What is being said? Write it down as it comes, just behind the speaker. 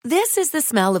This is the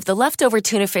smell of the leftover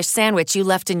tuna fish sandwich you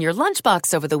left in your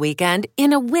lunchbox over the weekend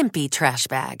in a wimpy trash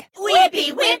bag.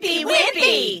 Wimpy, wimpy,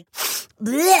 wimpy!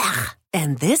 Blech!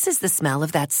 And this is the smell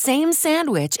of that same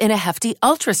sandwich in a Hefty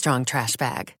Ultra Strong trash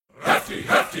bag. Hefty,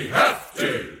 hefty,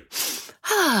 hefty!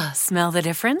 Ah, smell the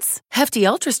difference? Hefty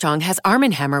Ultra Strong has Arm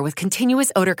 & Hammer with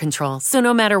continuous odor control, so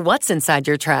no matter what's inside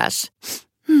your trash,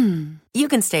 you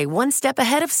can stay one step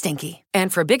ahead of stinky.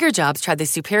 And for bigger jobs, try the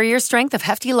superior strength of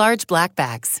Hefty Large Black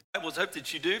Bags. I hope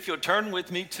that you do. If you'll turn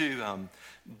with me to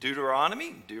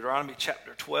Deuteronomy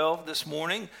chapter 12 this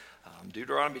morning.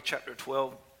 Deuteronomy chapter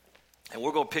 12. And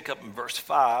we're going to pick up in verse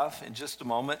 5 in just a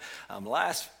moment.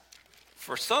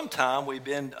 For some time, we've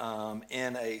been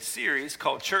in a series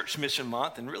called Church Mission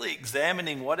Month and really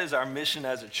examining what is our mission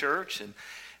as a church.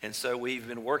 And so we've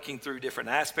been working through different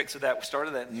aspects of that. We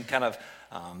started that in kind of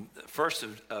the first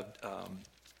of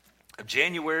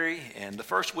January. And the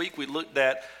first week, we looked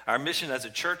at our mission as a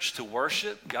church to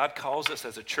worship. God calls us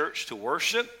as a church to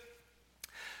worship.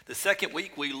 The second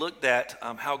week, we looked at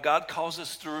how God calls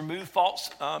us to remove false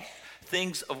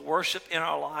things of worship in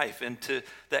our life, and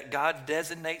that God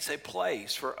designates a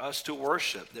place for us to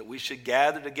worship, that we should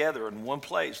gather together in one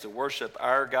place to worship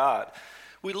our God.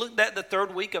 We looked at the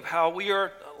third week of how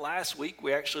last week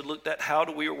we actually looked at how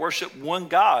do we worship one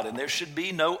God, and there should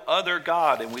be no other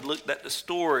God. And we looked at the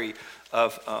story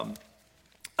of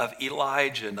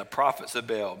Elijah and the prophets of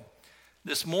Baal.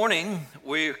 This morning,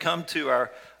 we come to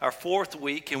our fourth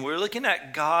week, and we're looking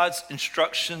at God's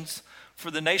instructions for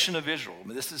the nation of Israel. I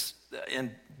mean, this is in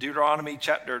Deuteronomy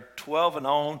chapter 12 and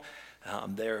on.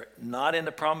 They're not in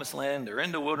the promised land. They're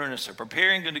in the wilderness. They're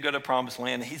preparing to go to the promised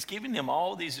land. He's giving them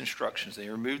all these instructions. They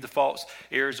remove the false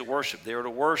areas of worship. They are to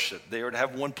worship. They are to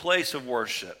have one place of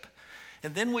worship.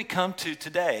 And then we come to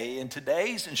today. In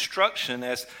today's instruction,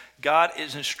 as God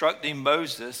is instructing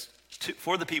Moses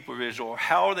for the people of Israel,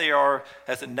 how they are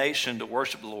as a nation to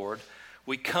worship the Lord,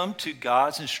 we come to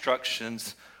God's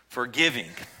instructions for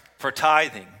giving, for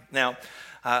tithing. Now,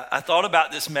 I thought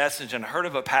about this message, and I heard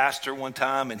of a pastor one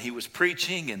time, and he was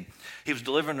preaching, and he was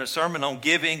delivering a sermon on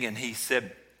giving, and he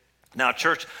said, now,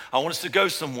 church, I want us to go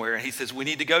somewhere. And he says, we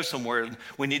need to go somewhere.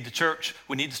 We need the church.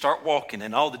 We need to start walking.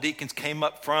 And all the deacons came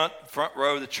up front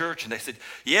row of the church, and they said,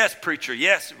 yes, preacher,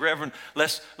 yes, Reverend,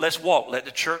 let's walk. Let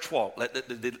the church walk.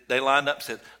 They lined up and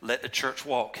said, let the church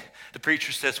walk. The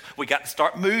preacher says, we got to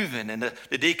start moving. And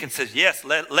the deacon says, yes,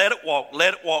 let it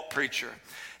walk, preacher.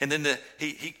 And then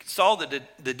he saw that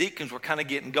the deacons were kind of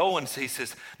getting going. So he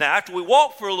says, now after we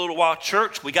walk for a little while,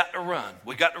 church, we got to run.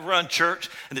 We got to run, church.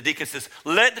 And the deacon says,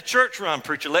 let the church run,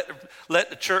 preacher. Let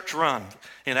the church run.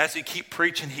 And as he kept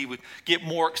preaching, he would get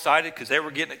more excited because they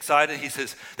were getting excited. He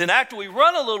says, then after we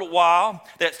run a little while,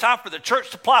 it's time for the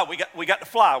church to fly. We got to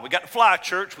fly. We got to fly,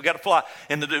 church. We got to fly.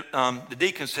 And the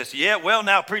deacon says, yeah, well,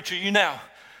 now, preacher,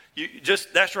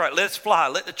 that's right. Let's fly.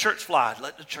 Let the church fly.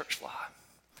 Let the church fly.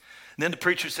 And then the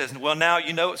preacher says, well, now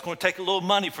it's going to take a little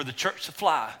money for the church to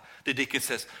fly. The deacon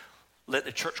says, let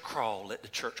the church crawl, let the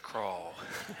church crawl.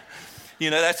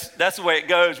 That's the way it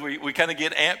goes. We kind of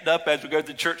get amped up as we go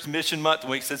through Church Mission Month.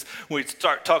 And we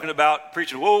start talking about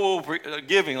preaching,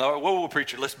 giving, whoa,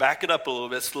 preacher, let's back it up a little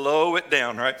bit, slow it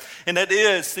down, right? And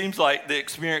seems like the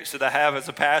experience that I have as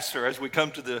a pastor as we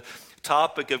come to the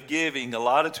topic of giving. A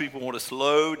lot of people want to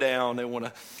slow down. They want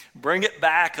to bring it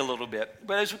back a little bit.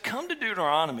 But as we come to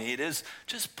Deuteronomy, it is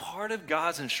just part of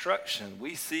God's instruction.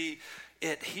 We see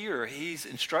it here. He's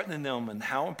instructing them and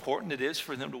how important it is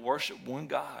for them to worship one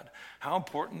God, how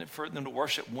important it is for them to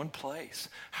worship one place,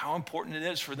 how important it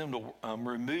is for them to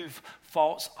remove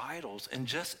false idols. And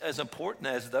just as important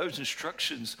as those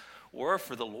instructions were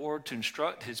for the Lord to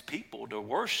instruct his people to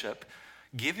worship,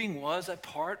 giving was a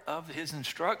part of his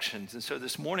instructions. And so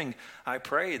this morning, I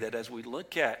pray that as we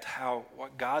look at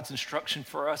what God's instruction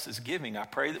for us is giving, I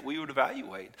pray that we would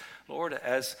evaluate, Lord,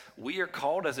 as we are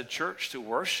called as a church to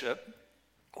worship,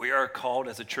 we are called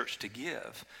as a church to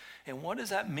give. And what does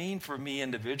that mean for me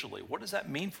individually? What does that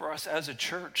mean for us as a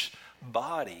church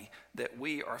body, that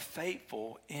we are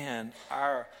faithful in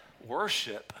our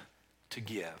worship to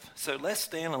give? So let's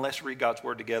stand and let's read God's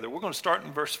word together. We're going to start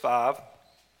in verse 5.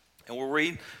 And we'll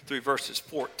read through verses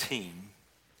 14.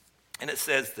 And it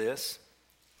says this,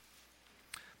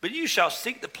 but you shall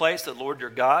seek the place that the Lord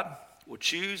your God will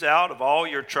choose out of all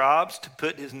your tribes to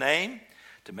put his name,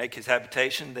 to make his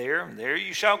habitation there. And there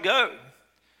you shall go.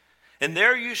 And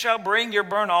there you shall bring your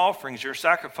burnt offerings, your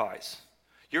sacrifice,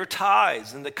 your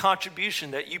tithes, and the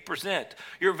contribution that you present,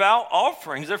 your vow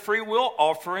offerings, the free will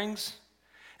offerings,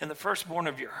 and the firstborn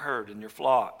of your herd and your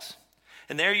flocks.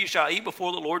 And there you shall eat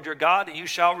before the Lord your God, and you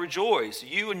shall rejoice,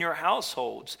 you and your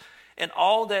households. and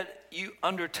all that you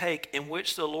undertake in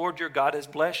which the Lord your God has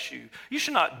blessed you. You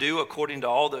should not do according to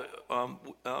all the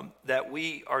that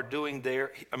we are doing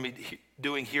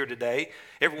doing here today,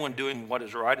 everyone doing what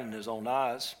is right in his own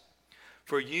eyes.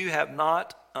 For you have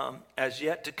not as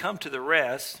yet to come to the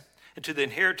rest and to the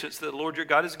inheritance that the Lord your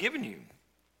God has given you.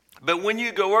 But when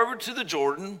you go over to the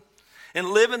Jordan and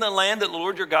live in the land that the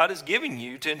Lord your God is giving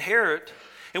you to inherit,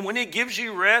 and when he gives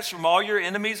you rest from all your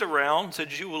enemies around so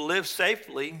that you will live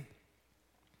safely,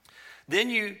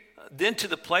 then to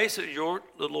the place that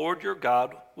the Lord your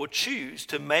God will choose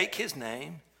to make his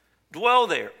name dwell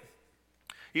there.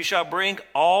 You shall bring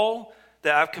all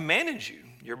that I've commanded you,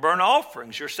 your burnt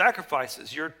offerings, your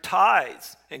sacrifices, your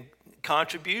tithes and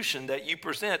contribution that you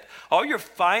present, all your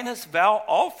finest vow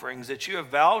offerings that you have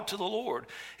vowed to the Lord.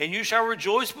 And you shall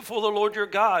rejoice before the Lord your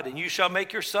God, and you shall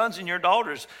make your sons and your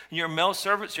daughters, and your male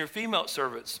servants and your female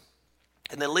servants,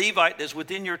 and the Levite that is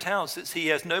within your town, since he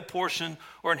has no portion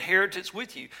or inheritance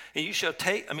with you. And you shall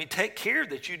take care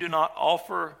that you do not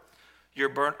offer your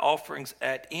burnt offerings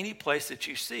at any place that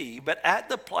you see, but at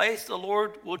the place the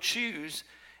Lord will choose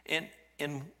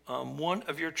in one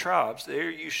of your tribes. There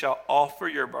you shall offer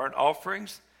your burnt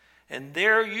offerings, and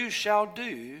there you shall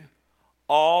do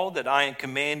all that I am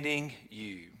commanding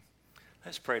you.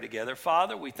 Let's pray together.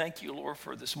 Father, we thank you, Lord,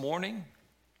 for this morning.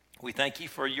 We thank you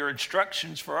for your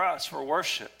instructions for us for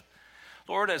worship.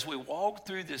 Lord, as we walk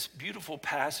through this beautiful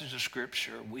passage of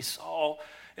Scripture,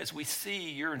 as we see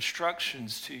your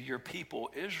instructions to your people,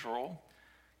 Israel,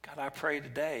 God, I pray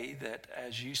today that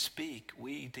as you speak,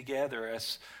 we together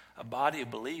as a body of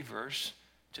believers,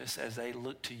 just as they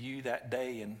looked to you that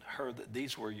day and heard that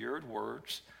these were your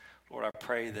words, Lord, I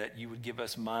pray that you would give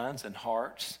us minds and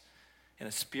hearts and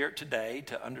a spirit today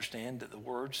to understand that the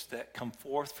words that come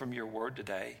forth from your word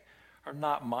today are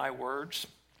not my words,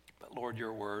 but, Lord,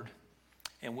 your word.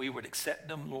 And we would accept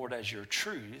them, Lord, as your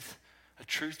truth, a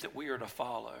truth that we are to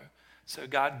follow. So,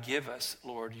 God, give us,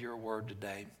 Lord, your word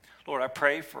today. Lord, I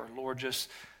pray for, Lord,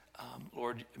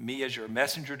 Lord, me as your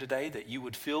messenger today, that you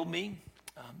would fill me,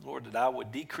 Lord, that I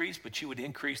would decrease, but you would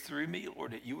increase through me,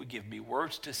 Lord, that you would give me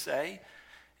words to say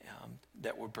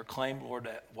that would proclaim, Lord,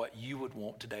 what you would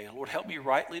want today. Lord, help me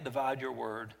rightly divide your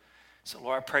word. So,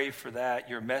 Lord, I pray for that,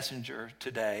 your messenger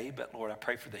today, but, Lord, I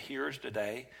pray for the hearers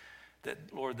today, that,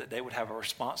 Lord, that they would have a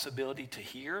responsibility to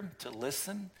hear, to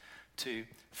listen, to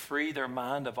free their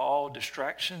mind of all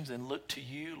distractions and look to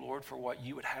you, Lord, for what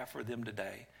you would have for them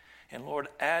today. And, Lord,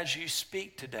 as you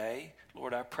speak today,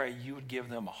 Lord, I pray you would give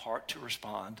them a heart to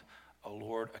respond, oh,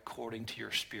 Lord, according to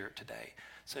your spirit today.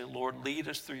 So, Lord, lead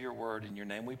us through your word. In your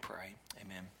name we pray.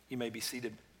 Amen. You may be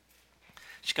seated.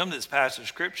 As you come to this passage of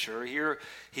Scripture, here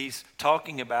he's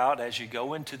talking about as you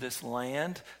go into this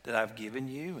land that I've given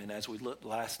you, and as we looked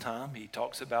last time, he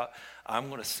talks about I'm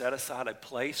going to set aside a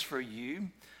place for you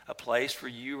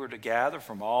to gather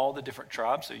from all the different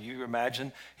tribes. So you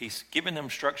imagine he's giving them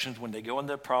instructions when they go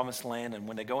into the promised land, and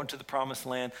when they go into the promised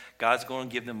land, God's going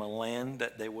to give them a land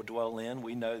that they will dwell in.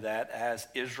 We know that as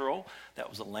Israel, that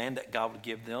was a land that God would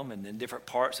give them, and in different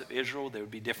parts of Israel, there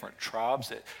would be different tribes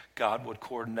that God would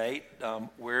coordinate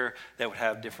where they would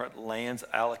have different lands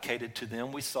allocated to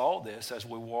them. We saw this as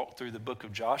we walked through the book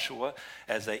of Joshua.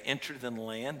 As they entered the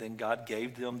land, then God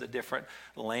gave them the different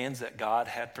lands that God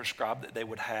had prescribed that they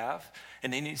would have.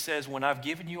 And then he says, when I've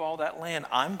given you all that land,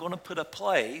 I'm going to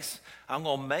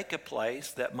make a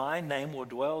place that my name will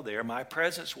dwell there, my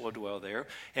presence will dwell there.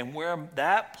 And where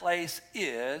that place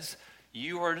is,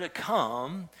 you are to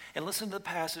come. And listen to the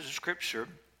passage of Scripture.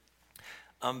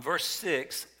 Verse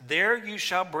 6, there you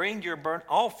shall bring your burnt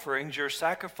offerings, your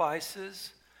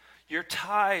sacrifices, your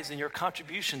tithes and your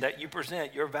contribution that you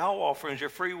present, your vow offerings, your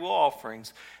free will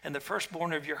offerings, and the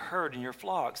firstborn of your herd and your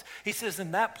flocks. He says,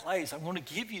 in that place, I'm going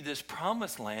to give you this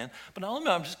promised land, but not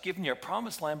only am I just giving you a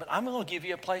promised land, but I'm going to give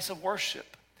you a place of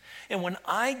worship. And when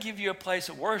I give you a place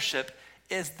of worship,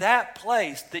 is that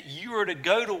place that you are to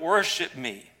go to worship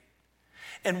me.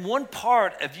 And one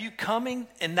part of you coming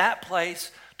in that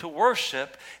place to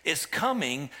worship is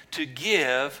coming to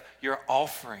give your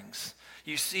offerings.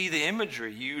 You see the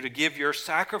imagery, you to give your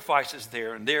sacrifices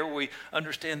there. And there we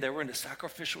understand they were in the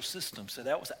sacrificial system. So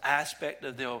that was an aspect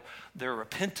of their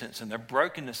repentance and their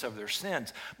brokenness of their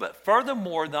sins. But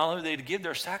furthermore, not only are they to give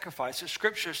their sacrifices,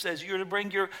 Scripture says you're to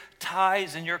bring your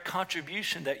tithes and your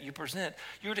contribution that you present.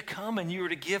 You're to come and you're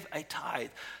to give a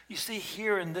tithe. You see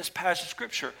here in this passage of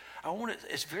Scripture,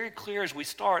 it's very clear as we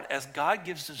start, as God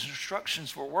gives us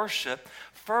instructions for worship,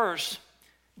 first,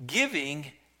 giving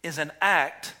is an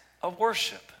act of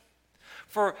worship.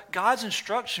 For God's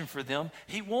instruction for them,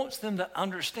 he wants them to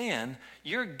understand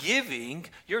your giving,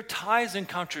 your tithes and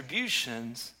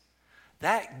contributions,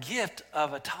 that gift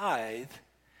of a tithe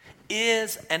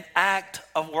is an act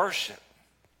of worship.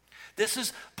 This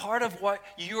is part of what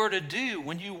you're to do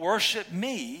when you worship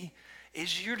me,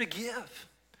 is you're to give.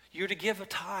 You're to give a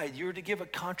tithe. You're to give a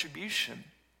contribution.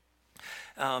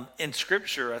 In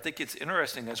Scripture, I think it's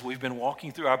interesting, as we've been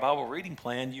walking through our Bible reading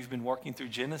plan, you've been working through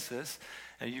Genesis,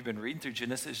 and you've been reading through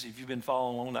Genesis. If you've been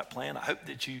following along that plan, I hope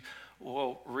that you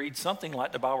will read something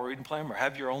like the Bible reading plan, or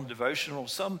have your own devotional,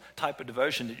 some type of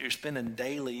devotion that you're spending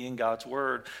daily in God's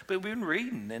Word. But we've been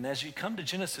reading, and as you come to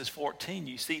Genesis 14,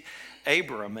 you see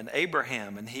Abram and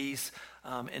Abraham, and he's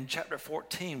in chapter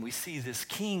 14, we see this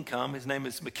king come. His name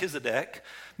is Melchizedek.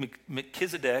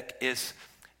 Melchizedek is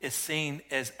seen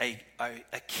as a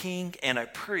king and a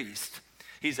priest.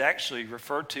 He's actually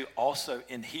referred to also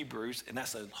in Hebrews, and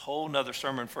that's a whole nother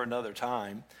sermon for another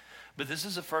time. But this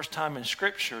is the first time in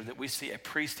Scripture that we see a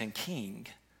priest and king.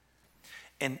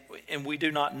 And we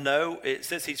do not know, it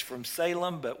says he's from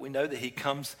Salem, but we know that he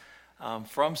comes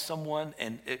from someone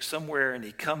and somewhere, and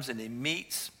he comes and he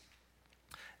meets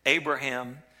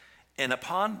Abraham. And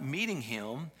upon meeting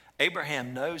him,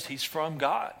 Abraham knows he's from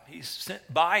God. He's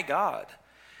sent by God.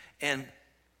 And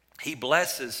he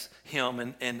blesses him.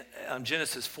 And in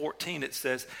Genesis 14, it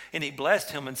says, and he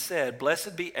blessed him and said,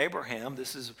 "Blessed be Abraham,"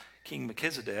 this is King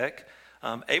Melchizedek,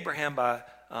 "Abraham by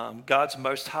God's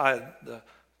Most High,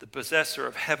 the possessor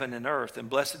of heaven and earth, and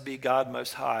blessed be God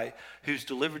Most High, who's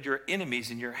delivered your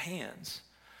enemies in your hands."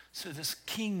 So this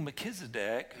King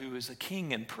Melchizedek, who is a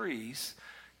king and priest,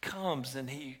 comes,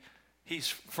 and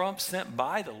he's sent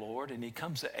by the Lord, and he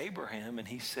comes to Abraham, and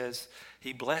he says,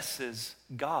 he blesses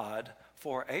God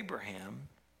for Abraham.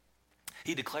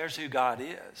 He declares who God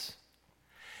is.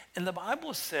 And the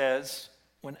Bible says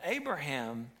when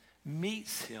Abraham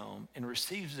meets him and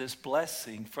receives this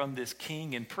blessing from this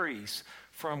king and priest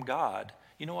from God,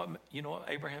 you know what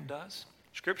Abraham does?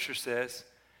 Scripture says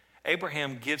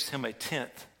Abraham gives him a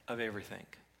tenth of everything.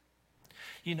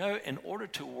 You know, in order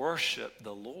to worship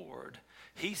the Lord,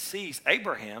 he sees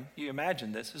Abraham. You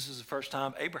imagine this. This is the first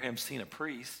time Abraham's seen a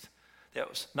priest that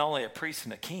was not only a priest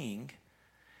and a king.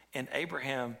 And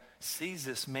Abraham sees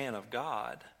this man of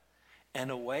God.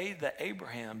 And a way that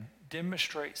Abraham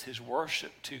demonstrates his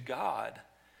worship to God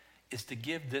is to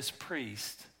give this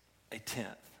priest a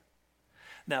tenth.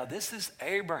 Now, this is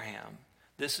Abraham.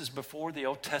 This is before the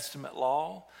Old Testament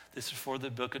law. This is before the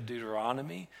book of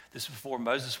Deuteronomy. This is before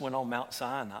Moses went on Mount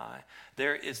Sinai.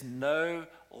 There is no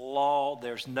law.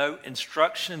 There's no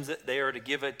instructions that they are to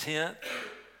give a tenth.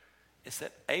 It's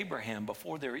that Abraham,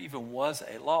 before there even was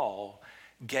a law,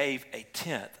 gave a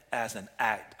tenth as an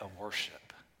act of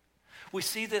worship. We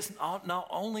see this not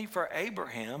only for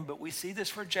Abraham, but we see this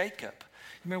for Jacob.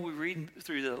 Remember, we read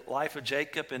through the life of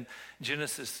Jacob in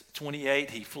Genesis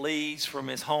 28. He flees from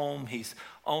his home. He's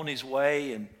on his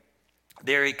way, and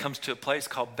there he comes to a place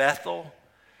called Bethel.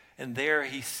 And there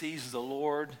he sees the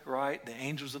Lord, right? The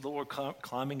angels of the Lord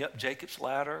climbing up Jacob's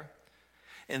ladder.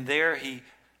 And there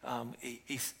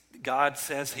God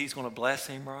says he's going to bless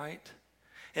him, right?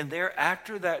 And there,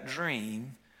 after that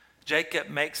dream, Jacob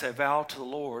makes a vow to the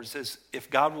Lord, says, if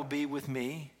God will be with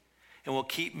me and will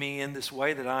keep me in this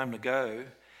way that I am to go,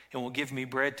 and will give me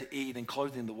bread to eat and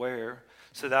clothing to wear,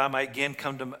 so that I may again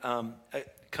come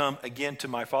again to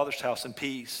my father's house in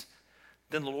peace,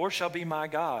 then the Lord shall be my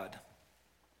God.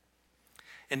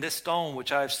 And this stone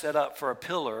which I have set up for a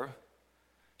pillar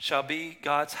shall be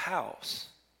God's house.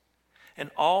 And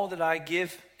all that I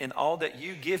give and all that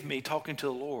you give me, talking to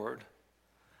the Lord,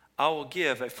 I will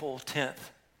give a full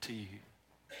tenth to you.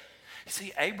 You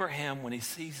see, Abraham, when he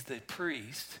sees the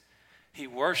priest, he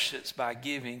worships by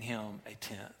giving him a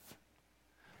tenth.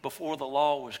 Before the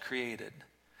law was created,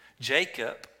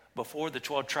 Jacob, before the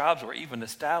 12 tribes were even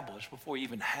established, before he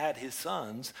even had his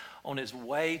sons, on his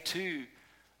way to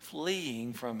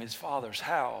fleeing from his father's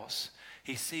house,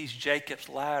 he sees Jacob's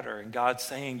ladder and God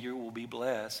saying, you will be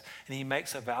blessed. And he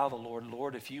makes a vow to the Lord,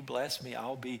 Lord, if you bless me,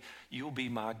 you'll be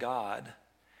my God.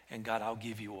 And God, I'll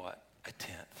give you what? A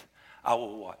tenth. I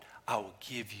will what? I will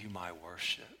give you my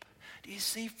worship. Do you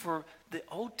see, for the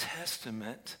Old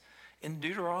Testament in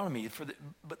Deuteronomy,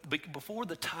 but before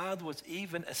the tithe was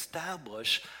even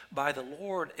established by the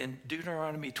Lord in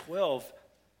Deuteronomy 12,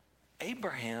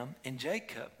 Abraham and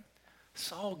Jacob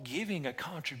saw giving a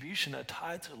contribution, a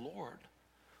tithe to the Lord,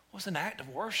 was an act of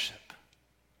worship.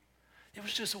 It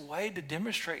was just a way to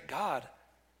demonstrate, God,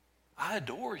 I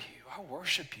adore you. I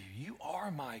worship you. You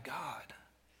are my God.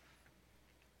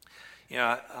 You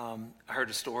know, I heard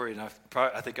a story, and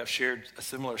I think I've shared a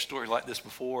similar story like this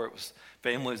before. It was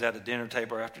families at a dinner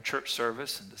table after church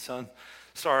service, and the son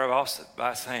started off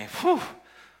by saying, "Whew,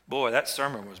 boy, that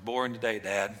sermon was boring today,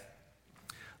 Dad.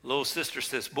 Little sister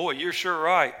says, boy, you're sure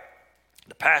right.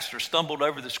 The pastor stumbled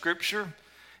over the scripture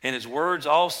and his words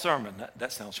all sermon.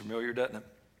 That sounds familiar, doesn't it?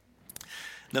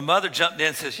 The mother jumped in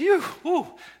and says,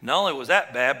 not only was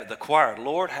that bad, but the choir,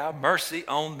 Lord, have mercy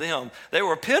on them. They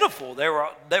were pitiful.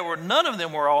 None of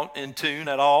them were all in tune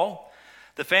at all.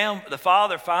 The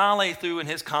father finally threw in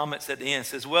his comments at the end,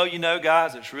 says, well,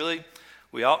 guys,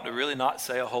 we ought to really not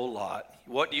say a whole lot.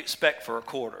 What do you expect for a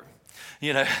quarter?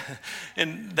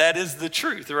 And that is the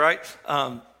truth, right?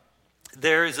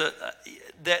 There is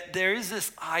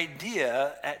this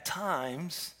idea at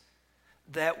times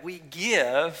that we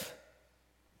give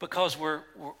because we're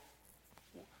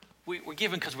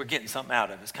giving because we're getting something out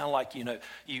of it. It's kind of like,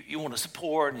 you want to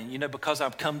support and, because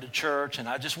I've come to church and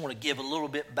I just want to give a little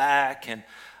bit back. And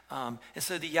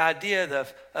so the idea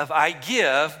of I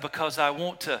give because I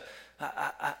want to,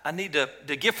 I need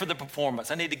to give for the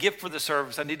performance. I need to give for the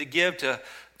service. I need to give to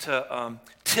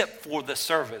tip for the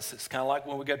service. It's kind of like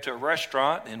when we go to a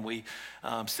restaurant and we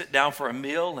sit down for a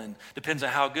meal, and depends on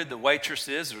how good the waitress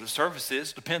is or the service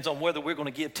is, depends on whether we're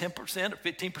going to give 10% or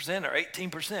 15% or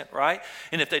 18%, right?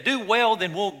 And if they do well,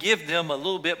 then we'll give them a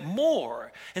little bit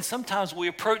more. And sometimes we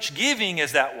approach giving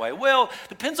as that way. Well,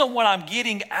 depends on what I'm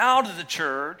getting out of the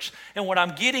church and what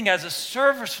I'm getting as a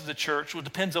service for the church. Well,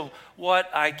 depends on what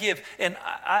I give. And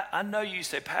I know you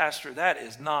say, Pastor, that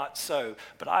is not so.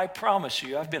 But I promise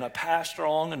you, I've been a pastor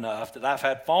long enough that I've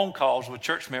had phone calls with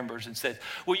church members and said,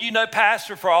 well,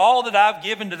 Pastor, for all that I've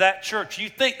given to that church, you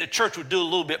think the church would do a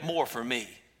little bit more for me.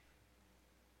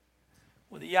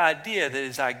 Well, the idea that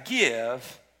is I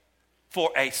give for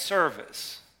a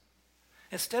service.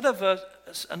 Instead of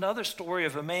another story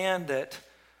of a man that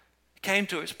came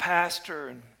to his pastor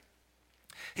and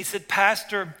he said,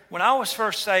 Pastor, when I was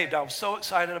first saved, I was so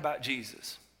excited about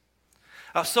Jesus.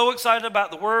 I was so excited about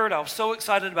the word. I was so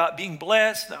excited about being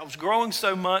blessed. I was growing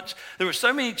so much. There were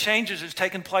so many changes that's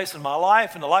taken place in my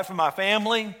life and the life of my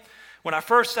family. When I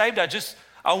first saved,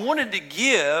 I wanted to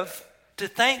give to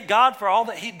thank God for all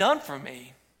that he'd done for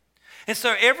me. And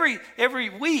so every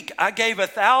week I gave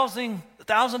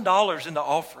 $1,000 in the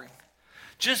offering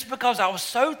just because I was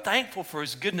so thankful for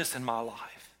his goodness in my life.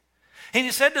 And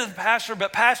he said to the pastor,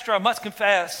 but Pastor, I must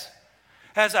confess,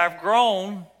 as I've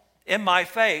grown in my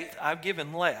faith, I've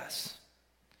given less.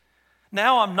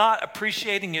 Now I'm not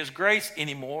appreciating his grace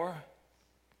anymore,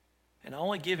 and I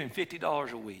only give him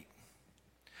 $50 a week.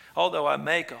 Although I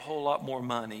make a whole lot more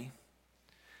money,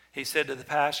 he said to the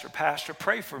pastor, Pastor,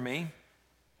 pray for me.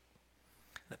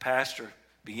 The pastor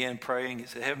began praying. He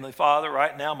said, Heavenly Father,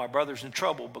 right now my brother's in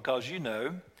trouble because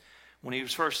when he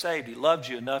was first saved, he loved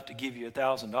you enough to give you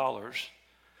 $1,000,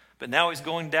 but now he's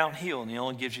going downhill and he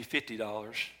only gives you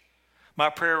 $50. My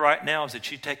prayer right now is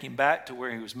that you take him back to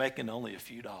where he was making only a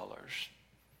few dollars.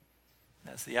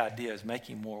 That's the idea, is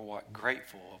making more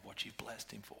grateful of what you've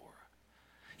blessed him for.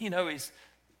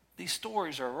 These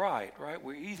stories are right?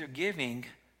 We're either giving,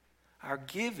 our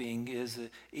giving is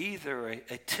either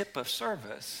a tip of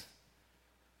service,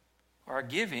 or our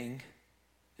giving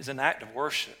is an act of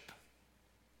worship.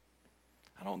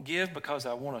 I don't give because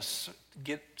I want to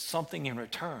get something in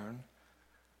return.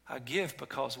 I give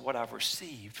because of what I've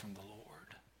received from the Lord.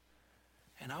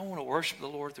 And I want to worship the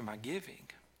Lord through my giving.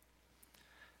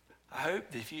 I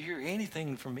hope that if you hear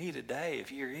anything from me today,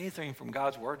 if you hear anything from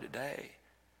God's word today,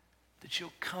 that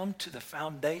you'll come to the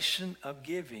foundation of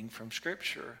giving from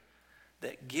Scripture,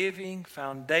 that giving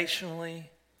foundationally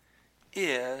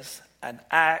is an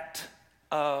act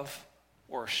of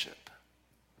worship.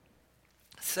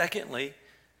 Secondly,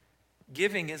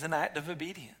 giving is an act of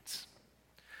obedience.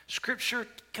 Scripture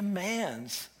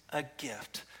commands a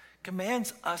gift,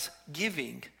 commands us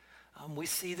giving. We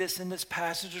see this in this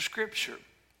passage of Scripture.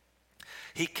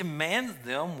 He commands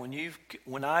them when you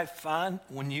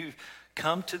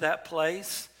come to that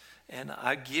place, and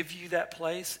I give you that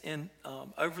place in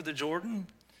over the Jordan.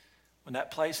 When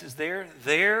that place is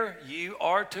there you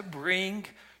are to bring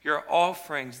your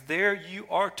offerings. There you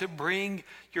are to bring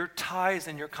your tithes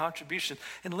and your contribution.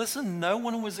 And listen, no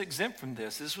one was exempt from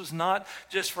this. This was not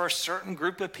just for a certain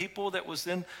group of people that was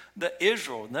in the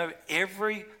Israel. No,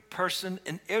 every person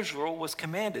in Israel was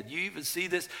commanded. You even see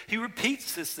this. He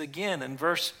repeats this again in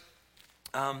verse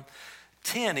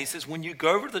 10. He says, when you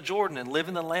go over the Jordan and live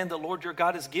in the land the Lord your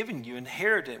God has given you,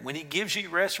 inherit it, when he gives you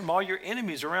rest from all your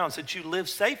enemies around, so that you live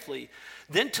safely,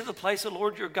 then to the place the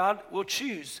Lord your God will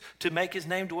choose to make his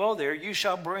name dwell there, you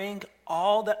shall bring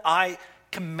all that I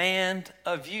command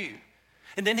of you.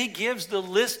 And then he gives the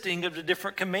listing of the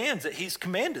different commands that he's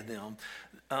commanded them.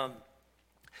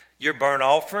 Your burnt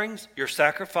offerings, your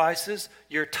sacrifices,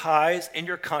 your tithes, and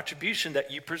your contribution that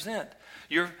you present.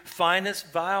 your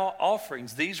finest vow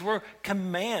offerings. These were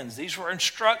commands. These were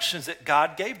instructions that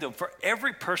God gave them for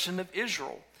every person of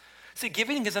Israel. See,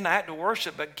 giving is an act of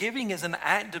worship, but giving is an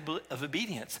act of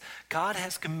obedience. God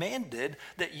has commanded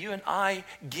that you and I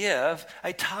give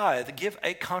a tithe, give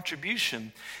a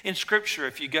contribution. In Scripture,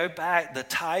 if you go back, the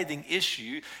tithing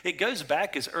issue, it goes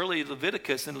back as early as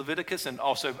Leviticus, and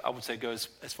also I would say goes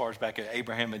as far as back as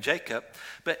Abraham and Jacob.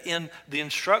 But in the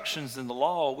instructions in the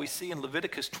law, we see in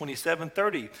Leviticus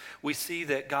 27:30, we see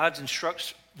that God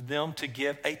instructs them to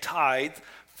give a tithe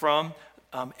from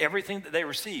everything that they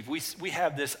receive. We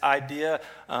have this idea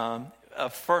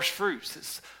of first fruits.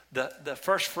 It's the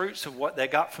first fruits of what they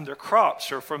got from their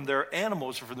crops or from their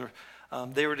animals or from their,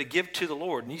 they were to give to the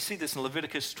Lord. And you see this in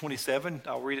Leviticus 27.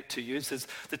 I'll read it to you. It says,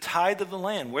 the tithe of the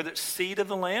land, whether it's seed of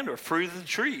the land or fruit of the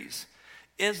trees,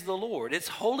 is the Lord. It's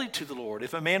holy to the Lord.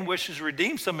 If a man wishes to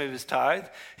redeem some of his tithe,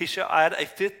 he shall add a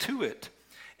fifth to it.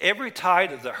 Every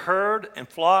tithe of the herd and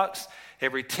flocks,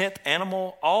 every 10th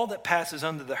animal, all that passes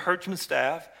under the herdsman's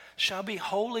staff shall be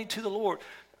holy to the Lord.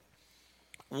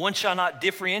 One shall not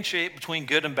differentiate between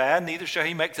good and bad, neither shall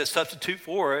he make the substitute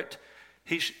for it.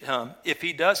 If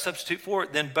he does substitute for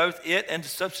it, then both it and the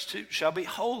substitute shall be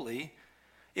holy.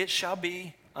 It shall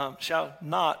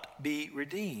not be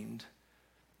redeemed.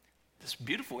 This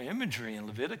beautiful imagery in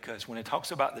Leviticus when it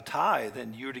talks about the tithe,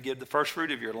 and you are to give the first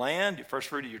fruit of your land, your first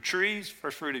fruit of your trees,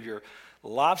 first fruit of your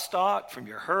livestock, from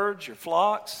your herds, your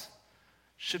flocks,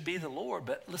 should be the Lord.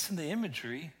 But listen to the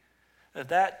imagery of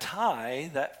that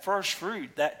tithe, that first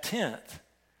fruit, that tenth.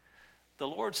 The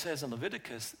Lord says in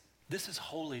Leviticus, this is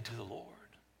holy to the Lord.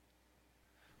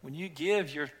 When you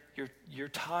give your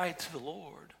tithe to the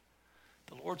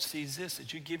Lord sees this,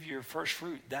 that you give your first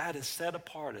fruit, that is set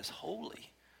apart as holy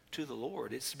to the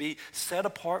Lord. It's to be set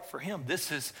apart for him.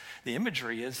 This is, the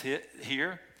imagery is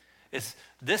here, is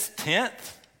this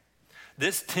tenth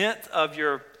of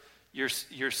your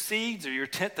seeds, or your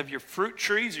tenth of your fruit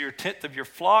trees, or your tenth of your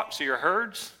flocks, or your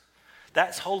herds,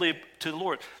 that's holy to the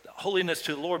Lord. Holiness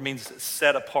to the Lord means it's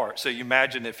set apart. So you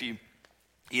imagine if you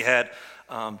had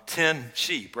 10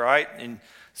 sheep, right? And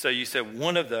so you said,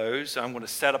 one of those I'm going to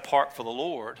set apart for the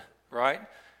Lord, right?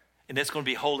 And it's going to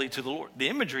be holy to the Lord. The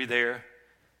imagery there,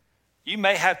 you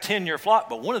may have 10 in your flock,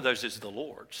 but one of those is the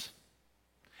Lord's.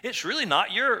 It's really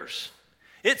not yours.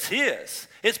 It's his.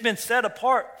 It's been set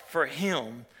apart for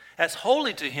him, as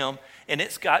holy to him, and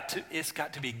it's got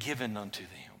to be given unto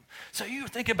him. So you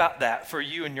think about that for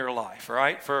you in your life,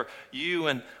 right? For you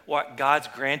and what God's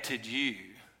granted you,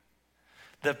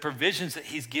 the provisions that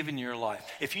he's given your life.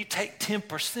 If you take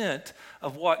 10%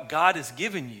 of what God has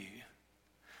given you,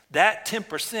 that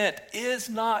 10% is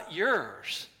not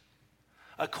yours.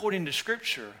 According to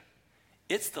Scripture,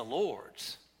 it's the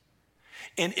Lord's.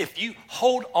 And if you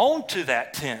hold on to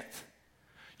that tenth,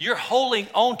 you're holding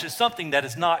on to something that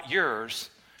is not yours.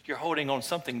 You're holding on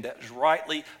something that is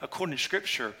rightly, according to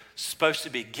Scripture, supposed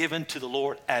to be given to the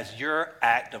Lord as your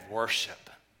act of worship.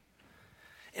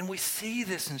 And we see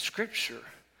this in Scripture.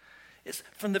 It's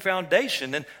from the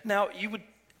foundation. And now you would,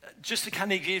 just to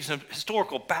kind of give you some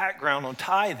historical background on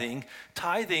tithing,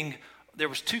 there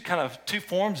was two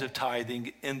forms of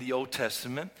tithing in the Old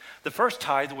Testament. The first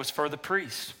tithe was for the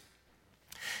priest.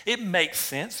 It makes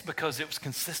sense because it was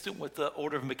consistent with the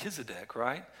order of Melchizedek,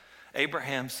 right?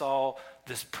 Abraham saw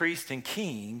this priest and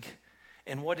king,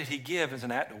 and what did he give as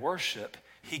an act of worship?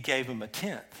 He gave him a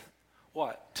tenth.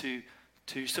 What?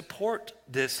 To support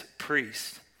this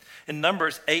priest. In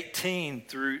Numbers 18,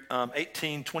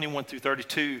 21 through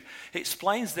 32, it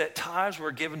explains that tithes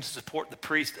were given to support the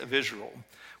priest of Israel,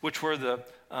 which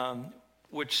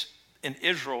in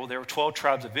Israel, there were 12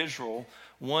 tribes of Israel.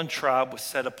 One tribe was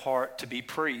set apart to be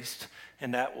priest,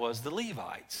 and that was the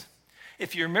Levites.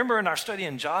 If you remember in our study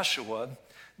in Joshua,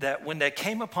 that when they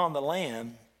came upon the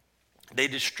land, they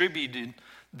distributed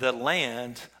the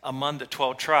land among the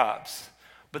 12 tribes.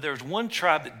 But there was one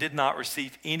tribe that did not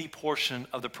receive any portion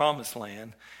of the promised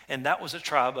land, and that was the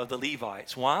tribe of the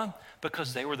Levites. Why?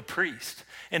 Because they were the priest.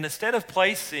 And instead of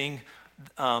placing,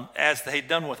 as they'd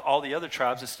done with all the other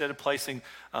tribes, instead of placing,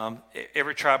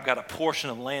 every tribe got a portion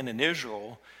of land in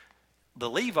Israel, the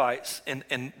Levites,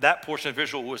 and that portion of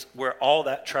Israel was where all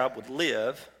that tribe would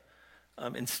live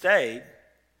and stay.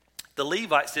 The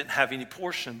Levites didn't have any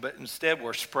portion, but instead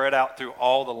were spread out through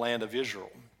all the land of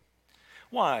Israel.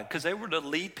 Why? Because they were to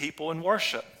lead people in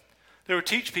worship. They would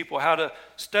teach people how to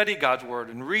study God's word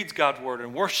and read God's word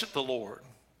and worship the Lord.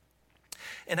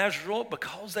 And as a result,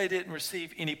 because they didn't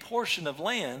receive any portion of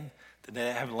land, they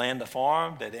didn't have land to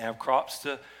farm, they didn't have crops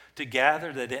to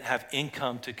gather, they didn't have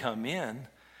income to come in.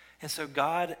 And so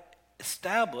God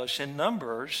established in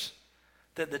Numbers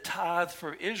that the tithe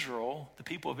for Israel, the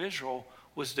people of Israel,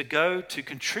 was to go to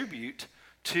contribute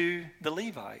to the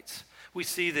Levites. We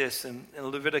see this in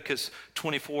Leviticus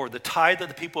 24. The tithe of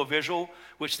the people of Israel,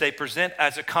 which they present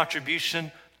as a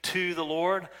contribution to the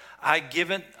Lord, I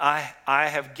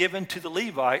have given to the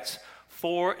Levites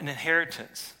for an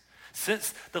inheritance.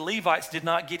 Since the Levites did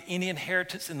not get any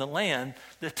inheritance in the land,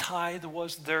 the tithe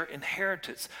was their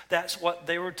inheritance. That's what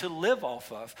they were to live off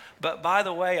of. But by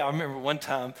the way, I remember one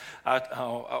time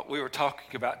we were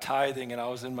talking about tithing, and I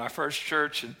was in my first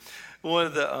church, and one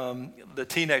of the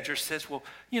teenagers says, well,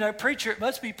 preacher, it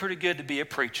must be pretty good to be a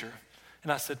preacher.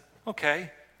 And I said,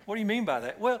 okay, what do you mean by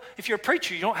that? Well, if you're a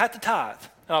preacher, you don't have to tithe.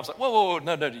 And I was like, whoa,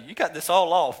 no, you got this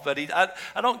all off, buddy. I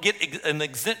don't get an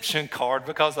exemption card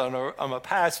because I'm a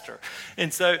pastor.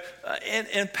 And so,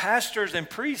 and pastors and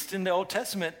priests in the Old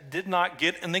Testament did not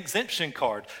get an exemption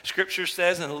card. Scripture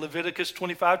says in Leviticus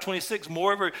 25:26,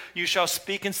 moreover, you shall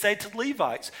speak and say to the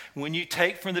Levites, when you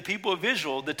take from the people of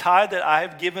Israel the tithe that I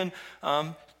have given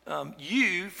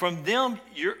you from them,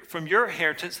 from your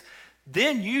inheritance,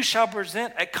 then you shall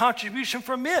present a contribution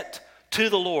from it to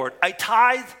the Lord, a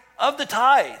tithe of the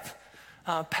tithe.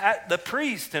 The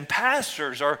priests and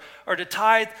pastors are to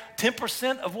tithe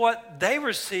 10% of what they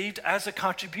received as a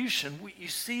contribution. You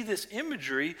see this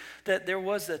imagery that there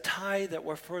was a tithe that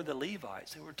were for the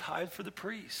Levites. They were tithe for the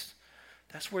priests.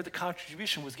 That's where the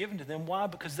contribution was given to them. Why?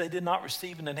 Because they did not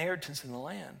receive an inheritance in the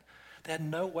land. They had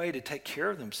no way to take care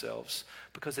of themselves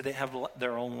because they didn't have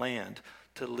their own land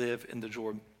to live in the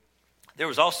Jordan. There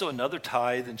was also another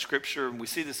tithe in Scripture, and we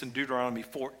see this in Deuteronomy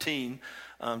 14,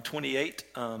 28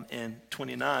 and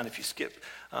 29. If you skip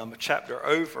a chapter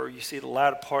over, you see the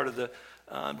latter part of the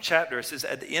chapter. It says,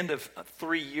 at the end of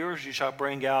 3 years you shall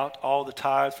bring out all the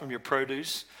tithe from your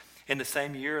produce in the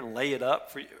same year and lay it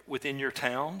up within your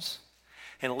towns.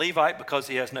 And a Levite, because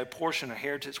he has no portion or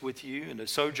inheritance with you, and the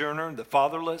sojourner, and the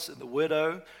fatherless, and the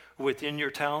widow within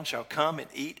your town shall come and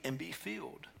eat and be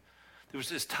filled. There was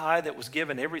this tithe that was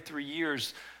given every 3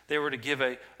 years. They were to give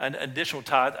an additional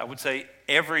tithe. I would say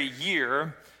every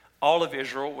year, all of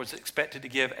Israel was expected to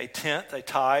give a tenth, a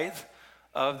tithe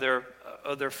of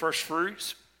their first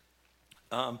fruits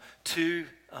to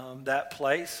that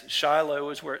place. Shiloh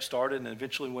is where it started, and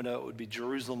eventually went out, it would be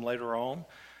Jerusalem later on.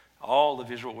 All of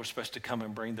Israel were supposed to come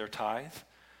and bring their tithe.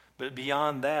 But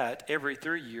beyond that, every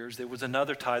 3 years, there was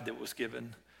another tithe that was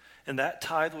given. And that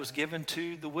tithe was given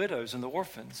to the widows and the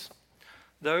orphans.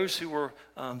 Those who were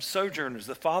sojourners,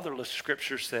 the fatherless,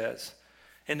 Scripture says.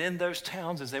 And in those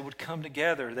towns, as they would come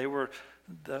together, they were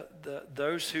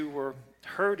those who were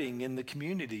hurting in the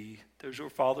community. Those who were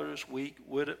fatherless, weak,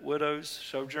 widows,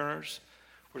 sojourners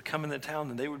would come in the town,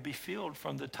 and they would be filled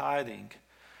from the tithing.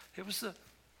 It was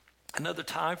another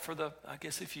tithe for the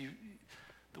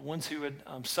ones who had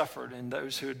suffered and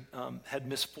those who had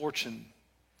misfortune.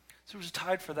 So there was a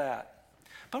tithe for that.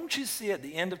 But I want you to see at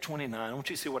the end of 29, I want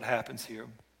you to see what happens here.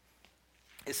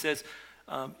 It says,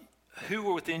 who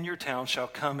were within your town shall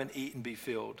come and eat and be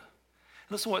filled.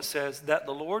 Listen to what it says, that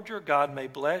the Lord your God may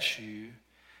bless you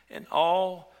in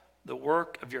all the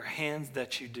work of your hands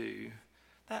that you do.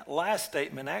 That last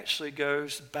statement actually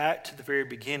goes back to the very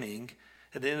beginning.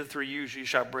 At the end of 3 years, you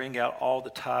shall bring out all the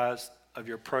tithes of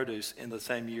your produce in the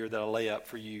same year that I lay up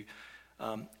for you,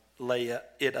 lay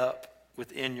it up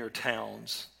within your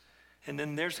towns. And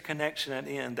then there's a connection at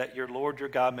the end, that your Lord your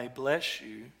God may bless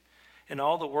you in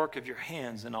all the work of your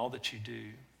hands and all that you do.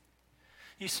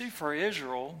 You see, for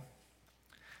Israel,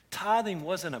 tithing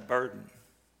wasn't a burden.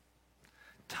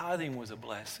 Tithing was a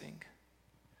blessing.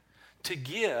 To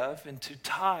give and to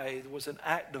tithe was an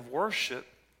act of worship,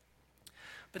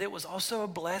 but it was also a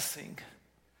blessing,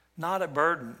 not a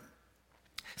burden.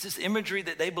 It's this imagery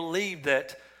that they believed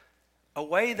that a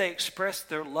way they expressed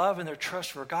their love and their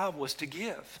trust for God was to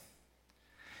give.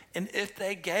 And if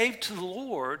they gave to the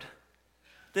Lord,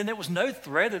 then there was no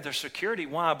threat of their security.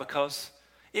 Why? Because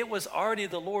it was already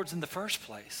the Lord's in the first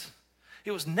place.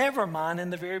 It was never mine in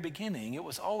the very beginning. It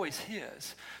was always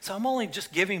His. So I'm only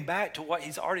just giving back to what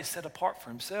He's already set apart for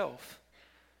Himself.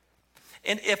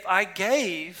 And if I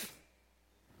gave,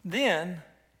 then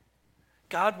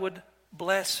God would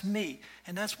bless me.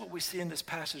 And that's what we see in this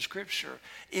passage of Scripture.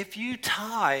 If you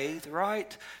tithe,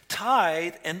 right?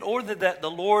 Tithe in order that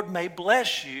the Lord may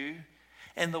bless you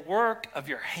and the work of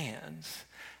your hands.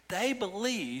 They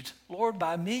believed, Lord,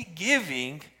 by me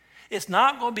giving, it's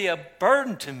not going to be a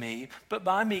burden to me, but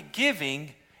by me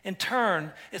giving, in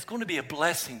turn, it's going to be a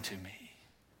blessing to me.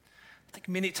 I think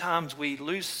many times we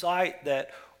lose sight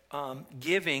that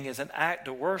giving is an act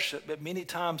of worship, but many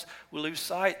times we lose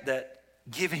sight that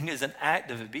giving is an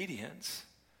act of obedience.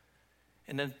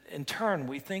 And then in turn,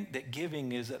 we think that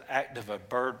giving is an act of a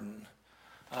burden.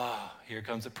 Oh, here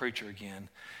comes the preacher again.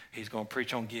 He's going to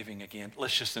preach on giving again.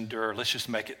 Let's just endure. Let's just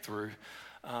make it through.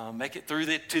 Make it through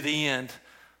to the end.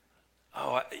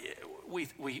 Oh,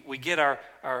 we get our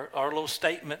little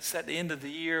statements at the end of the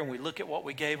year, and we look at what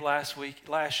we gave last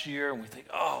year, and we think,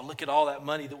 oh, look at all that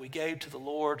money that we gave to the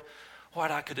Lord.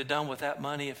 What I could have done with that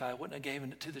money if I wouldn't have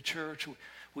given it to the church.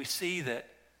 We see that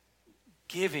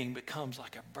giving becomes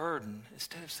like a burden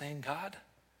instead of saying, God,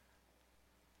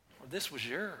 well, this was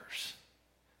yours.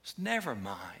 It's never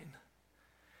mine.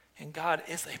 And God,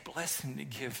 it's a blessing to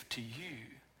give to you.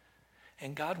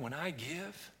 And God, when I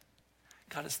give,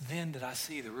 God, it's then that I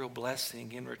see the real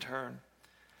blessing in return.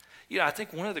 You know, I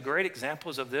think one of the great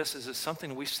examples of this is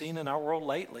something we've seen in our world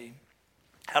lately.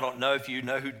 I don't know if you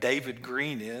know who David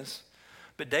Green is,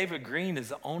 but David Green is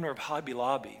the owner of Hobby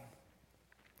Lobby.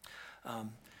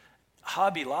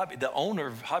 Hobby Lobby, the owner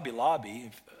of Hobby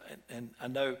Lobby, and I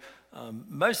know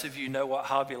most of you know what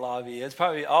Hobby Lobby is.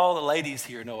 Probably all the ladies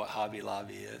here know what Hobby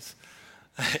Lobby is.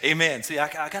 Amen. See, I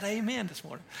got an amen this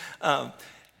morning.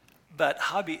 But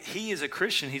he is a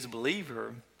Christian. He's a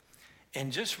believer.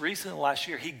 And just recently, last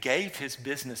year, he gave his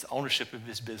business, ownership of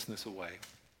his business away.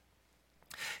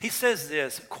 He says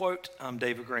this, quote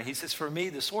David Green. He says, for me,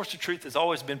 the source of truth has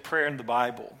always been prayer in the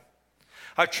Bible.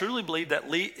 I truly believe that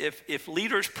if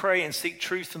leaders pray and seek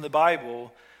truth in the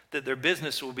Bible, that their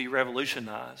business will be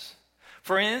revolutionized.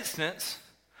 For instance,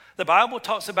 the Bible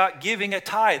talks about giving a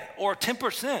tithe or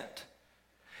 10%.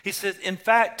 He says, in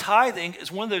fact, tithing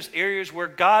is one of those areas where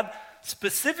God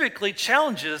specifically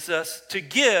challenges us to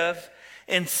give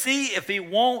and see if he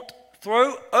won't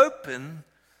throw open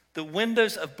the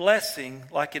windows of blessing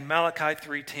like in Malachi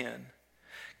 3:10.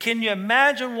 Can you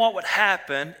imagine what would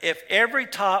happen if every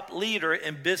top leader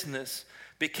in business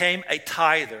became a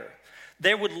tither?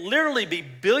 There would literally be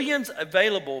billions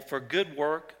available for good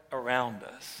work around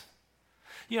us.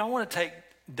 You know, I want to take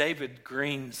David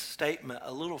Green's statement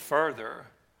a little further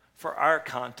for our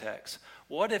context.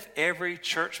 What if every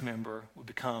church member would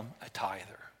become a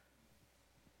tither?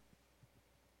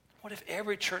 What if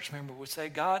every church member would say,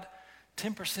 God,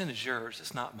 10% is yours,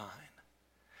 it's not mine.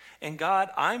 And God,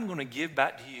 I'm going to give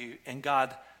back to you. And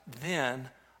God, then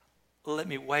let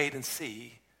me wait and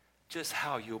see just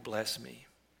how you'll bless me.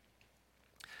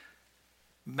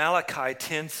 Malachi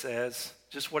 10 says,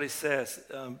 just what he says,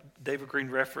 David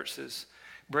Green references,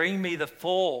 bring me the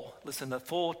full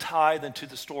tithe into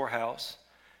the storehouse,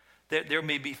 that there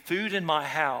may be food in my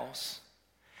house,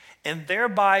 and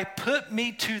thereby put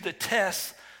me to the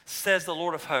test, says the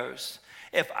Lord of hosts.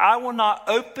 If I will not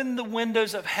open the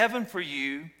windows of heaven for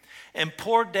you and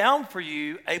pour down for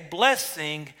you a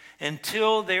blessing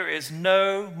until there is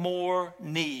no more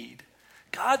need.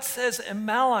 God says in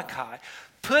Malachi,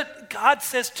 God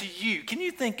says to you, can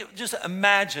you just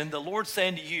imagine the Lord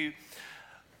saying to you,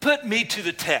 put me to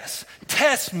the test.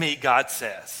 Test me, God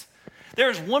says.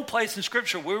 There's one place in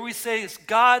Scripture where we say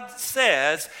God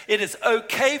says it is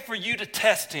okay for you to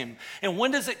test him. And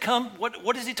when does it come?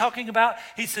 What is he talking about?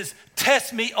 He says,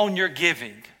 test me on your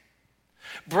giving.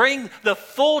 Bring the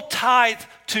full tithe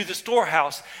to the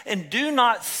storehouse and do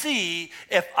not see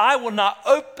if I will not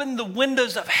open the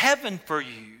windows of heaven for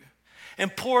you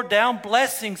and pour down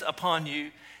blessings upon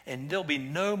you, and there'll be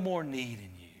no more need in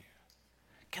you.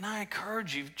 Can I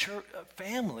encourage you, church,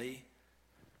 family,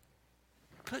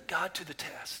 put God to the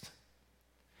test.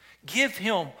 Give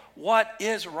him what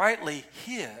is rightly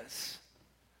his,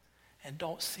 and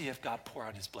don't see if God pour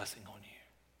out his blessing on you.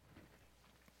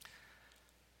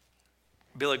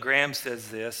 Billy Graham says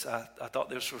this. I thought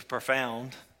this was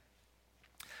profound.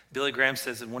 Billy Graham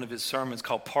says in one of his sermons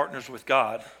called Partners with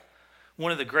God,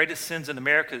 one of the greatest sins in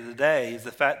America today is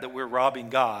the fact that we're robbing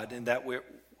God and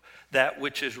that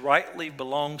which is rightly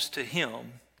belongs to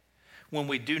him when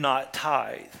we do not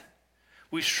tithe.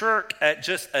 We shirk at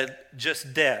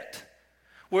just debt.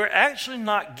 We're actually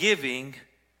not giving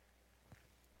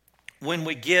when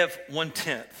we give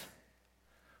 1/10,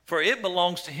 for it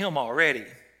belongs to him already.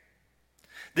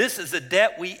 This is a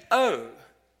debt we owe.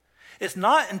 It's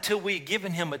not until we've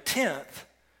given him 1/10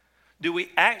 do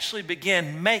we actually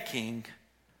begin making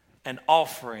an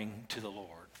offering to the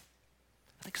Lord.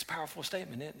 I think it's a powerful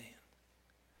statement, isn't it?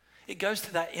 It goes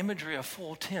to that imagery of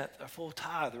full tenth, a full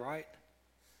tithe, right?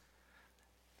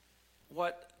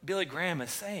 What Billy Graham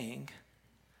is saying,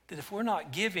 that if we're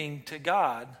not giving to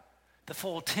God the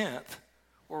full 10th,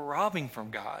 we're robbing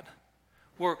from God.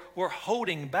 We're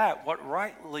holding back what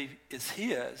rightly is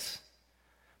his.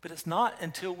 But it's not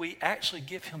until we actually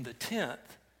give him the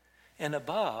 10th and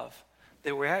above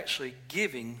that we're actually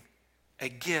giving a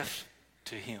gift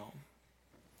to him.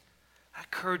 I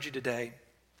encourage you today,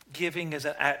 giving is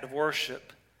an act of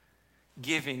worship.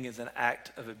 Giving is an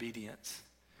act of obedience.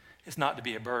 It's not to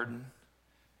be a burden.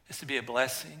 It's to be a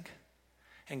blessing.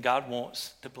 And God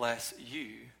wants to bless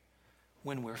you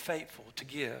when we're faithful to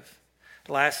give.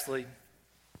 Lastly,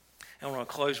 I want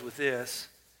to close with this.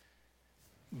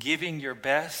 Giving your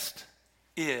best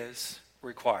is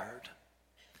required.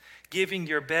 Giving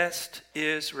your best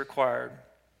is required.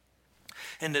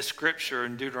 In the scripture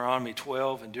in Deuteronomy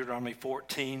 12 and Deuteronomy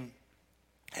 14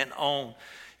 and on,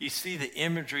 you see the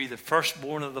imagery, the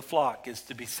firstborn of the flock is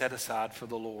to be set aside for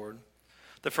the Lord.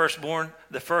 The firstborn,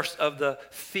 the first of the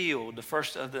field, the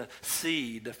first of the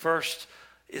seed, the first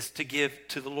is to give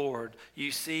to the Lord.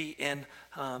 You see in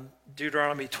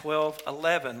Deuteronomy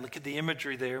 12:11, look at the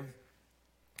imagery there.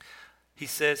 He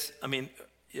says,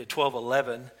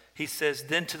 12:11, he says,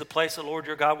 then to the place the Lord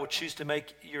your God will choose to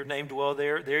make your name dwell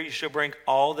there. There you shall bring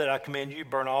all that I command you,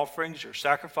 burnt offerings, your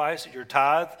sacrifice, your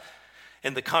tithe,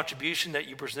 and the contribution that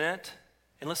you present.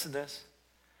 And listen to this.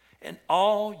 And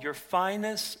all your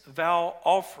finest vow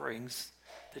offerings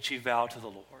that you vow to the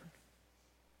Lord.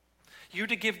 You're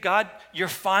to give God your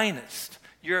finest,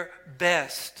 your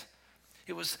best.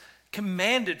 It was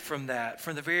commanded from that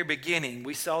from the very beginning.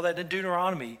 We saw that in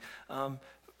Deuteronomy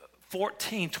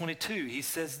 14:22. He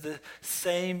says the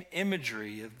same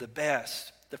imagery of the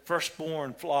best, the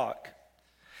firstborn flock.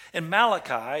 In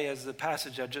Malachi, as the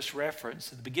passage I just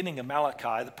referenced, at the beginning of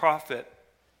Malachi, the prophet,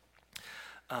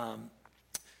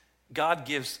 God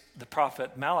gives the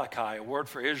prophet Malachi a word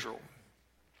for Israel.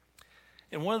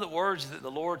 And one of the words that the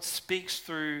Lord speaks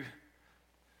through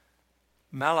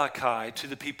Malachi to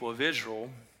the people of Israel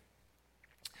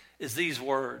is these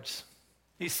words.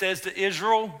 He says to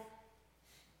Israel,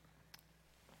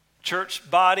 church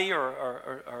body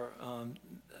or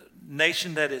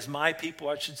nation that is my people,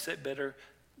 I should say, better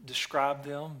describe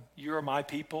them. You are my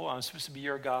people. I'm supposed to be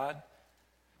your God.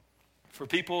 For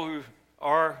people who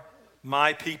are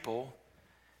my people,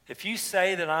 if you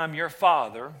say that I'm your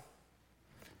father,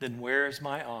 then where is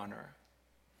my honor?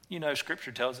 You know,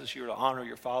 Scripture tells us you're to honor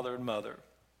your father and mother.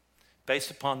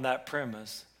 Based upon that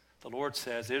premise, the Lord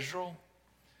says, Israel,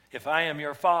 if I am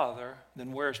your father,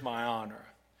 then where's my honor?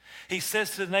 He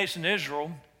says to the nation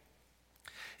Israel,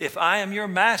 if I am your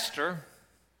master,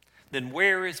 then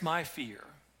where is my fear?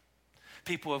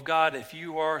 People of God, if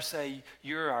you are, say,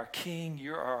 you're our king,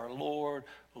 you're our Lord,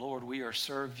 Lord, we are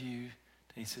serve you.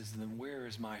 And he says, then where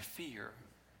is my fear?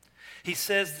 He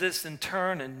says this in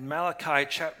turn in Malachi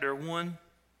chapter 1.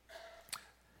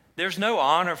 There's no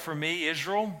honor for me,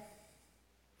 Israel.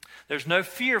 There's no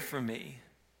fear for me.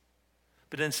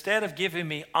 But instead of giving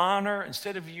me honor,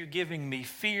 instead of you giving me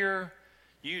fear,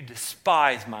 you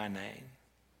despise my name.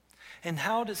 And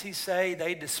how does he say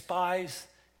they despise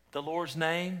the Lord's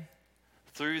name?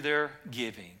 Through their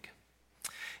giving.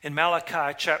 In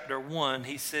Malachi chapter 1,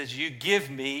 he says, you give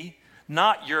me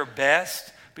not your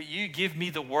best, but you give me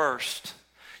the worst.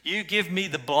 You give me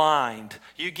the blind.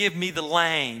 You give me the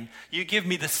lame. You give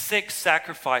me the sick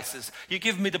sacrifices. You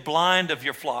give me the blind of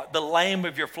your flock, the lame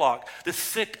of your flock, the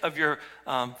sick of your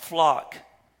flock.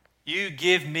 You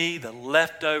give me the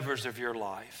leftovers of your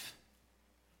life.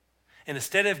 And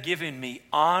instead of giving me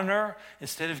honor,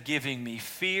 instead of giving me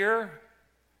fear,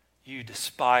 you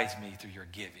despise me through your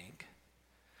giving.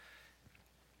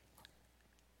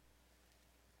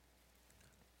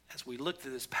 As we look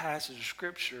through this passage of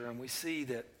Scripture and we see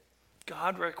that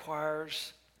God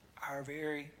requires our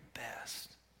very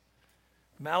best.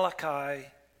 Malachi,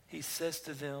 he says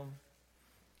to them,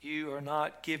 you are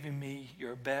not giving me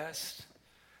your best,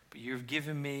 but you've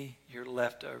given me your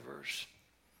leftovers.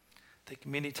 I think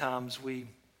many times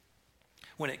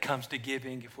when it comes to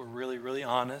giving, if we're really, really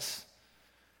honest,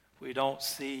 we don't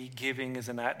see giving as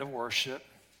an act of worship.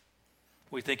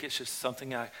 We think it's just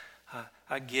something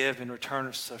I give in return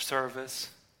of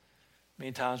service.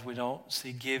 Many times we don't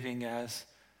see giving as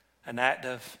an act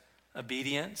of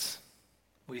obedience.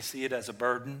 We see it as a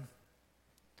burden.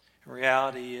 The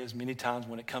reality is many times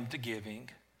when it comes to giving,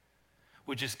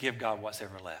 we just give God what's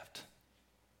ever left.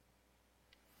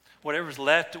 Whatever's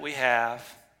left that we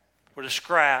have, or the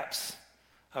scraps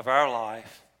of our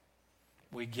life,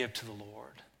 we give to the Lord.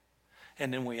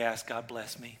 And then we ask, God,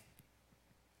 bless me.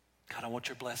 God, I want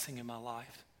your blessing in my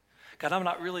life. God, I'm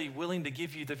not really willing to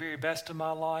give you the very best of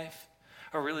my life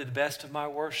or really the best of my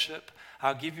worship.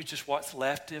 I'll give you just what's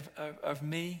left of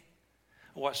me,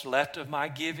 what's left of my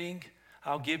giving.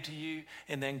 I'll give to you,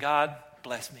 and then God,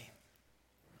 bless me.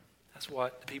 That's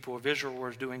what the people of Israel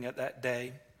were doing at that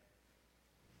day.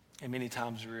 And many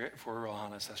times, if we're real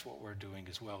honest, that's what we're doing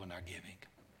as well in our giving.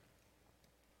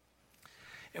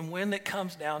 And when it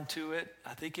comes down to it,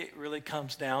 I think it really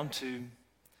comes down to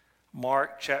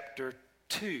Mark chapter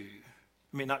 2.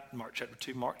 Not Mark chapter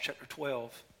 2, Mark chapter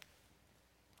 12.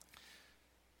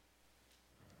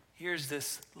 Here's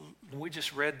this, we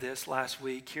just read this last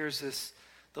week. Here's this,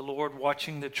 the Lord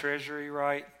watching the treasury,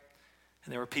 right?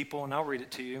 And there were people, and I'll read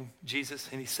it to you. Jesus,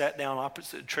 and he sat down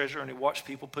opposite the treasury, and he watched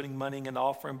people putting money in the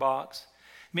offering box.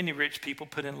 Many rich people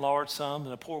put in large sums,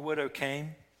 and a poor widow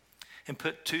came and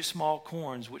put 2 small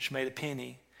coins, which made a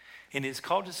penny. And he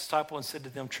called his disciple and said to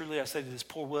them, truly I say to this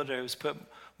poor widow has put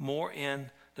more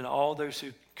in than all those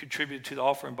who contributed to the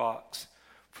offering box.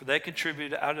 For they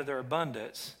contributed out of their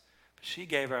abundance, but she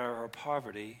gave out of her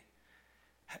poverty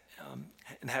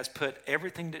and has put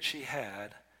everything that she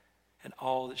had and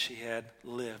all that she had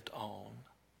lived on.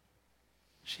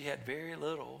 She had very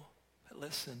little, but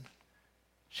listen,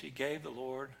 she gave the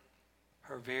Lord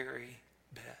her very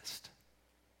best.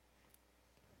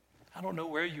 I don't know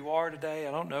where you are today.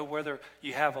 I don't know whether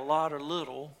you have a lot or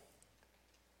little,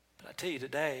 but I tell you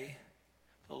today,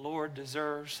 the Lord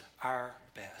deserves our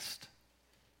best.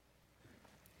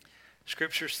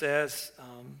 Scripture says,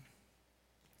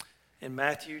 in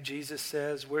Matthew, Jesus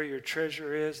says, where your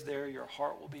treasure is, there your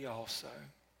heart will be also.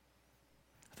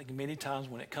 I think many times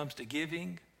when it comes to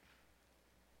giving,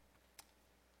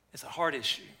 it's a heart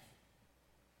issue.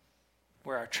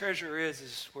 Where our treasure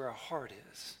is where our heart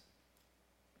is.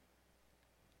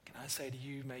 Can I say to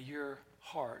you, may your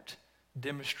heart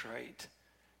demonstrate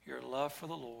your love for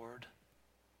the Lord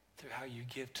through how you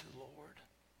give to the Lord.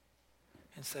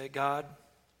 And say, God,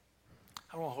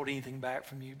 I don't want to hold anything back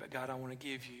from you, but God, I want to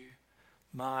give you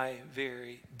my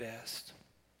very best.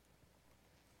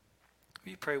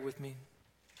 Will you pray with me?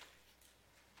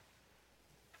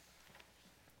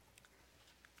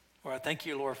 Lord, I thank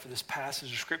you, Lord, for this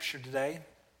passage of Scripture today.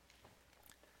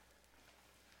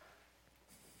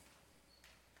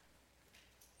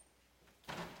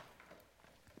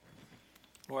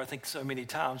 Lord, I think so many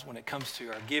times when it comes to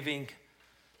our giving,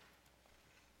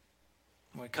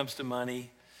 when it comes to money,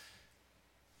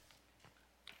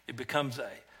 it becomes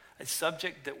a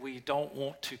subject that we don't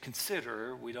want to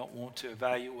consider, we don't want to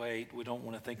evaluate, we don't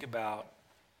want to think about.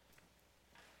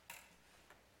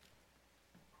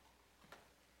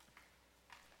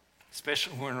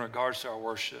 Especially when in regards to our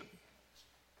worship.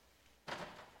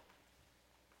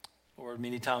 Lord,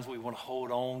 many times we want to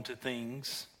hold on to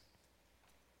things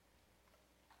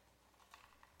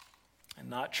and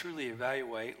not truly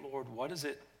evaluate, Lord, what does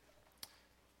it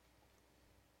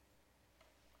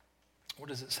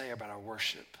say about our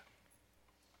worship?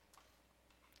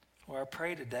 Lord, I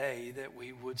pray today that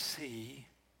we would see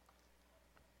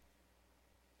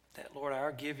that, Lord,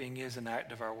 our giving is an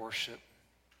act of our worship.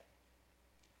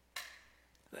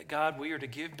 That, God, we are to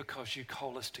give because you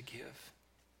call us to give.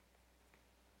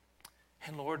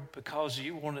 And, Lord, because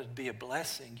you want it to be a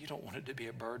blessing, you don't want it to be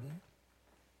a burden.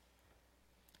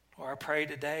 Lord, I pray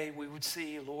today we would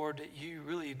see, Lord, that you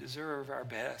really deserve our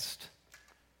best.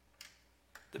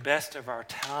 The best of our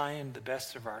time, the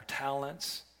best of our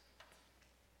talents,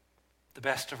 the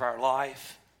best of our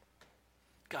life.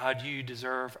 God, you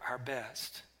deserve our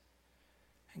best.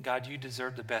 And God, you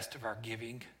deserve the best of our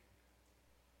giving.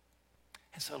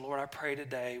 And so, Lord, I pray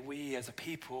today we as a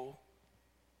people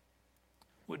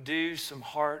would do some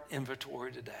heart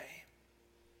inventory today.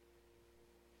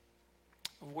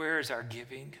 Where is our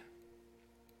giving?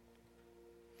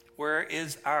 Where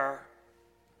is our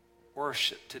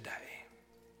worship today?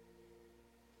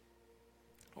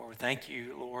 Lord, thank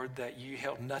you, Lord, that you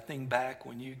held nothing back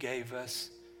when you gave us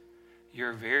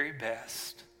your very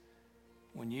best.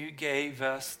 When you gave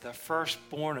us the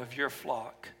firstborn of your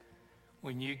flock.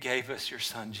 When you gave us your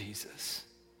son, Jesus.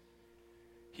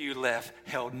 You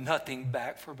held nothing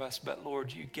back from us, but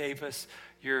Lord, you gave us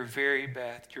your very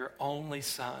best, your only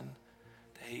son,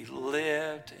 that he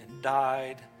lived and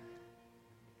died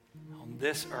on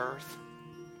this earth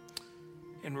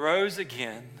and rose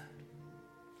again,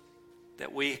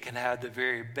 that we can have the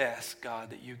very best, God,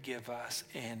 that you give us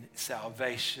in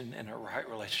salvation and a right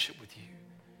relationship with you.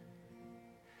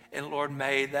 And Lord,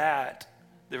 may that,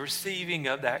 the receiving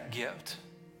of that gift,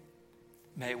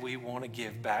 may we want to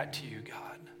give back to you,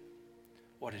 God,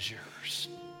 what is yours.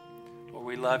 Lord,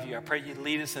 we love you. I pray you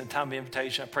lead us in a time of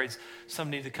invitation. I pray some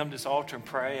need to come to this altar and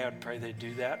pray. I pray they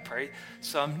do that. Pray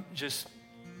some just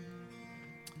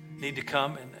need to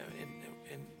come and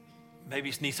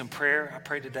maybe need some prayer. I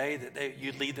pray today that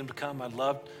you'd lead them to come. I'd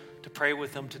love to pray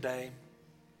with them today.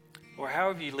 Or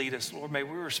however you lead us, Lord, may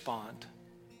we respond.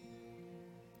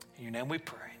 In your name we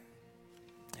pray.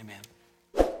 Amen.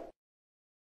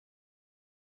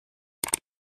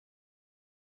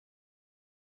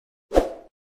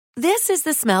 This is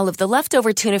the smell of the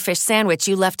leftover tuna fish sandwich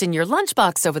you left in your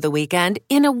lunchbox over the weekend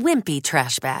in a wimpy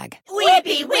trash bag.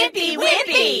 Wimpy, wimpy,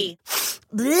 wimpy.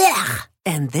 Blech!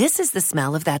 And this is the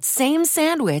smell of that same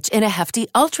sandwich in a Hefty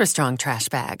Ultra Strong trash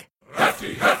bag.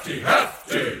 Hefty, hefty,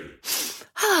 hefty.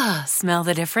 Ah, smell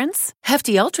the difference?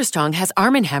 Hefty Ultra Strong has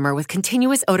Arm & Hammer with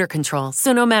continuous odor control,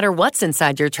 so no matter what's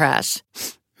inside your trash,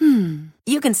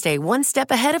 you can stay one step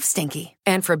ahead of stinky.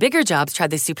 And for bigger jobs, try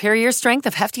the superior strength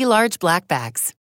of Hefty Large Black Bags.